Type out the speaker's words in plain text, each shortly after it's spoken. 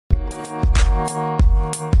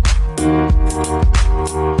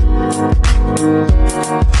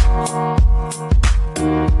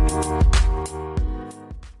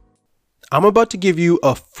I'm about to give you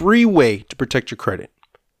a free way to protect your credit.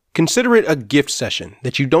 Consider it a gift session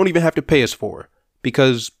that you don't even have to pay us for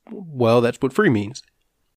because, well, that's what free means.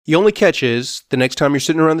 The only catch is the next time you're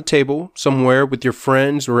sitting around the table somewhere with your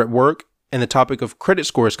friends or at work and the topic of credit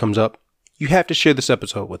scores comes up, you have to share this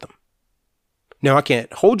episode with them. Now, I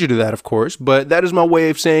can't hold you to that, of course, but that is my way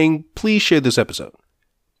of saying, please share this episode.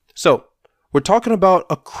 So, we're talking about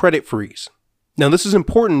a credit freeze. Now, this is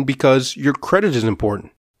important because your credit is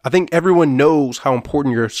important. I think everyone knows how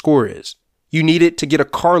important your score is. You need it to get a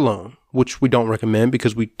car loan, which we don't recommend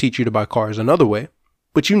because we teach you to buy cars another way.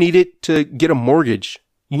 But you need it to get a mortgage.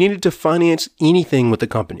 You need it to finance anything with the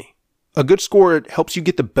company. A good score helps you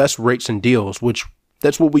get the best rates and deals, which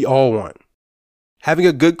that's what we all want. Having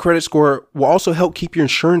a good credit score will also help keep your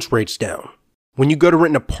insurance rates down. When you go to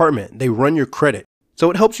rent an apartment, they run your credit. So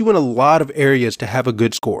it helps you in a lot of areas to have a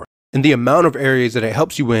good score. And the amount of areas that it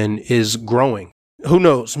helps you in is growing. Who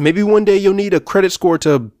knows? Maybe one day you'll need a credit score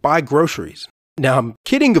to buy groceries. Now, I'm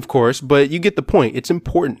kidding, of course, but you get the point. It's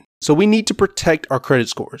important. So we need to protect our credit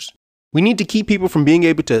scores. We need to keep people from being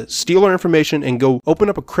able to steal our information and go open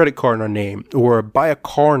up a credit card in our name, or buy a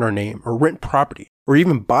car in our name, or rent property, or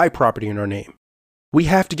even buy property in our name. We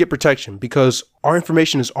have to get protection because our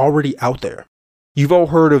information is already out there. You've all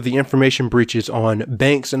heard of the information breaches on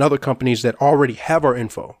banks and other companies that already have our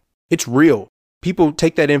info. It's real. People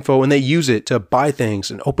take that info and they use it to buy things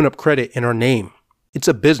and open up credit in our name. It's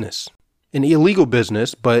a business, an illegal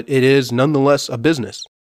business, but it is nonetheless a business.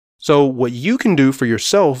 So what you can do for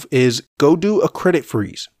yourself is go do a credit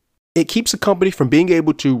freeze. It keeps a company from being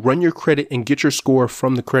able to run your credit and get your score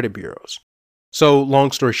from the credit bureaus. So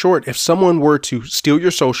long story short, if someone were to steal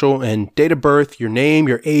your social and date of birth, your name,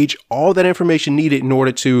 your age, all that information needed in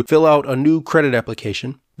order to fill out a new credit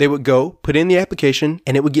application, they would go put in the application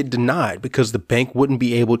and it would get denied because the bank wouldn't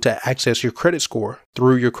be able to access your credit score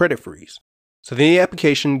through your credit freeze. So then the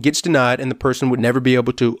application gets denied and the person would never be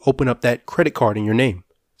able to open up that credit card in your name.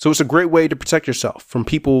 So it's a great way to protect yourself from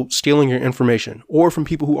people stealing your information or from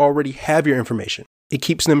people who already have your information. It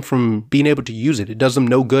keeps them from being able to use it. It does them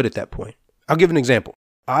no good at that point. I'll give an example.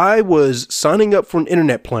 I was signing up for an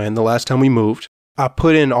internet plan the last time we moved. I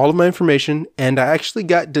put in all of my information and I actually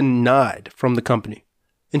got denied from the company.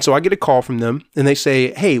 And so I get a call from them and they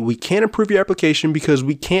say, hey, we can't approve your application because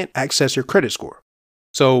we can't access your credit score.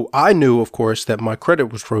 So I knew, of course, that my credit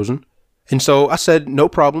was frozen. And so I said, no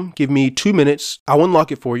problem. Give me 2 minutes. I'll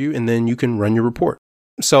unlock it for you and then you can run your report.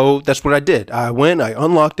 So that's what I did. I went, I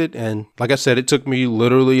unlocked it. And like I said, it took me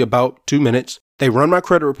literally about 2 minutes. They run my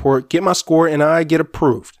credit report, get my score, and I get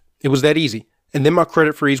approved. It was that easy. And then my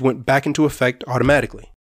credit freeze went back into effect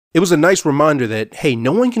automatically. It was a nice reminder that, hey,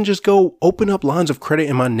 no one can just go open up lines of credit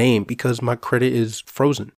in my name because my credit is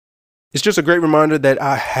frozen. It's just a great reminder that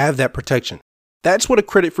I have that protection. That's what a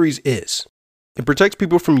credit freeze is. It protects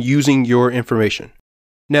people from using your information.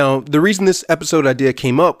 Now, the reason this episode idea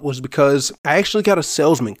came up was because I actually got a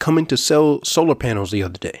salesman coming to sell solar panels the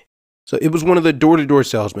other day. So it was one of the door-to-door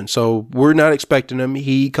salesmen. So we're not expecting him.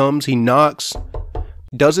 He comes, he knocks,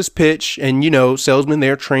 does his pitch, and salesmen,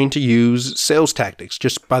 they're trained to use sales tactics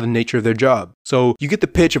just by the nature of their job. So you get the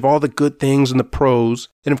pitch of all the good things and the pros.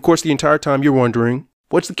 And of course, the entire time you're wondering,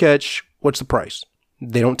 what's the catch? What's the price?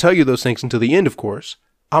 They don't tell you those things until the end, of course.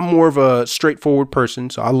 I'm more of a straightforward person,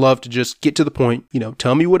 so I love to just get to the point,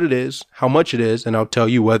 tell me what it is, how much it is, and I'll tell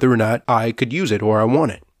you whether or not I could use it or I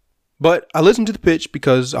want it. But I listened to the pitch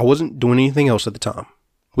because I wasn't doing anything else at the time.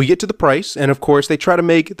 We get to the price, and of course, they try to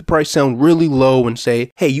make the price sound really low and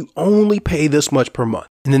say, hey, you only pay this much per month.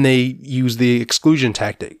 And then they use the exclusion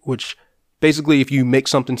tactic, which basically, if you make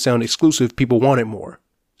something sound exclusive, people want it more.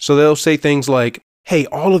 So they'll say things like, hey,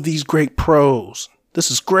 all of these great pros. This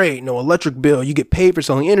is great. No electric bill. You get paid for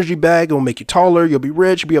selling energy bag. It will make you taller. You'll be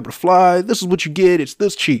rich. You'll be able to fly. This is what you get. It's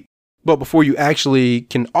this cheap. But before you actually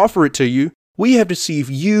can offer it to you, we have to see if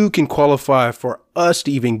you can qualify for us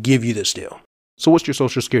to even give you this deal. So what's your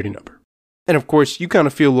social security number? And of course, you kind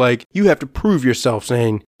of feel like you have to prove yourself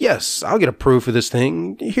saying, yes, I'll get approved for this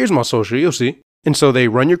thing. Here's my social. You'll see. And so they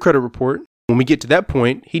run your credit report. When we get to that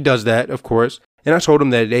point, he does that, of course. And I told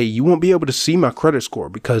him that, hey, you won't be able to see my credit score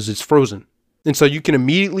because it's frozen. And so you can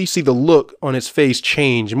immediately see the look on his face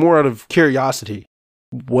change, more out of curiosity.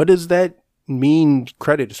 What does that mean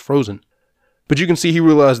credit is frozen? But you can see he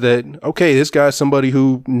realized that, okay, this guy's somebody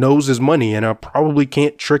who knows his money and I probably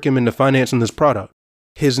can't trick him into financing this product.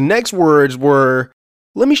 His next words were,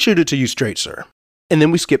 let me shoot it to you straight, sir. And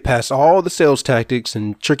then we skipped past all the sales tactics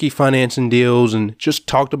and tricky financing deals and just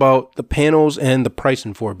talked about the panels and the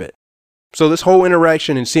pricing for a bit. So this whole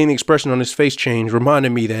interaction and seeing the expression on his face change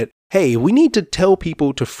reminded me that, hey, we need to tell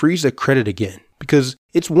people to freeze their credit again because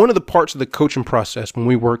it's one of the parts of the coaching process when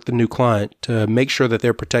we work the new client to make sure that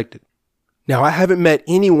they're protected. Now, I haven't met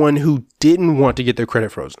anyone who didn't want to get their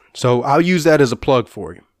credit frozen, so I'll use that as a plug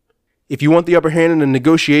for you. If you want the upper hand in a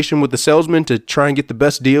negotiation with the salesman to try and get the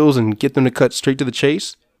best deals and get them to cut straight to the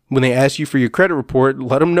chase, when they ask you for your credit report,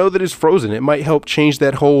 let them know that it's frozen. It might help change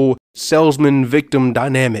that whole salesman-victim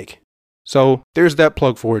dynamic. So there's that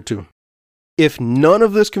plug for it too. If none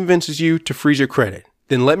of this convinces you to freeze your credit,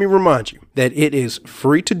 then let me remind you that it is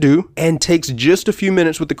free to do and takes just a few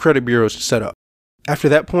minutes with the credit bureaus to set up. After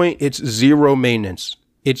that point, it's zero maintenance.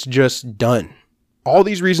 It's just done. All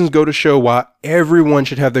these reasons go to show why everyone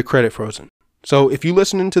should have their credit frozen. So if you're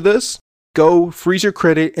listening to this, go freeze your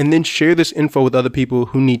credit and then share this info with other people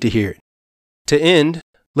who need to hear it. To end,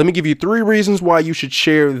 let me give you 3 reasons why you should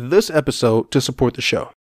share this episode to support the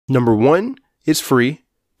show. Number 1, it's free.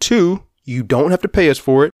 2, you don't have to pay us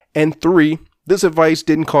for it. And 3, this advice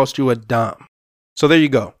didn't cost you a dime. So there you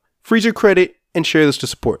go. Freeze your credit and share this to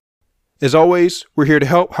support. As always, we're here to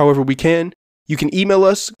help however we can. You can email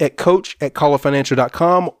us at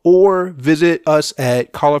coach@collarfinancial.com or visit us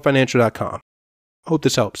at collarfinancial.com. Hope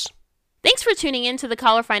this helps. Thanks for tuning in to the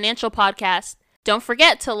Collar Financial Podcast. Don't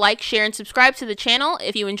forget to like, share, and subscribe to the channel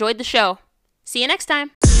if you enjoyed the show. See you next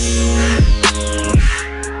time.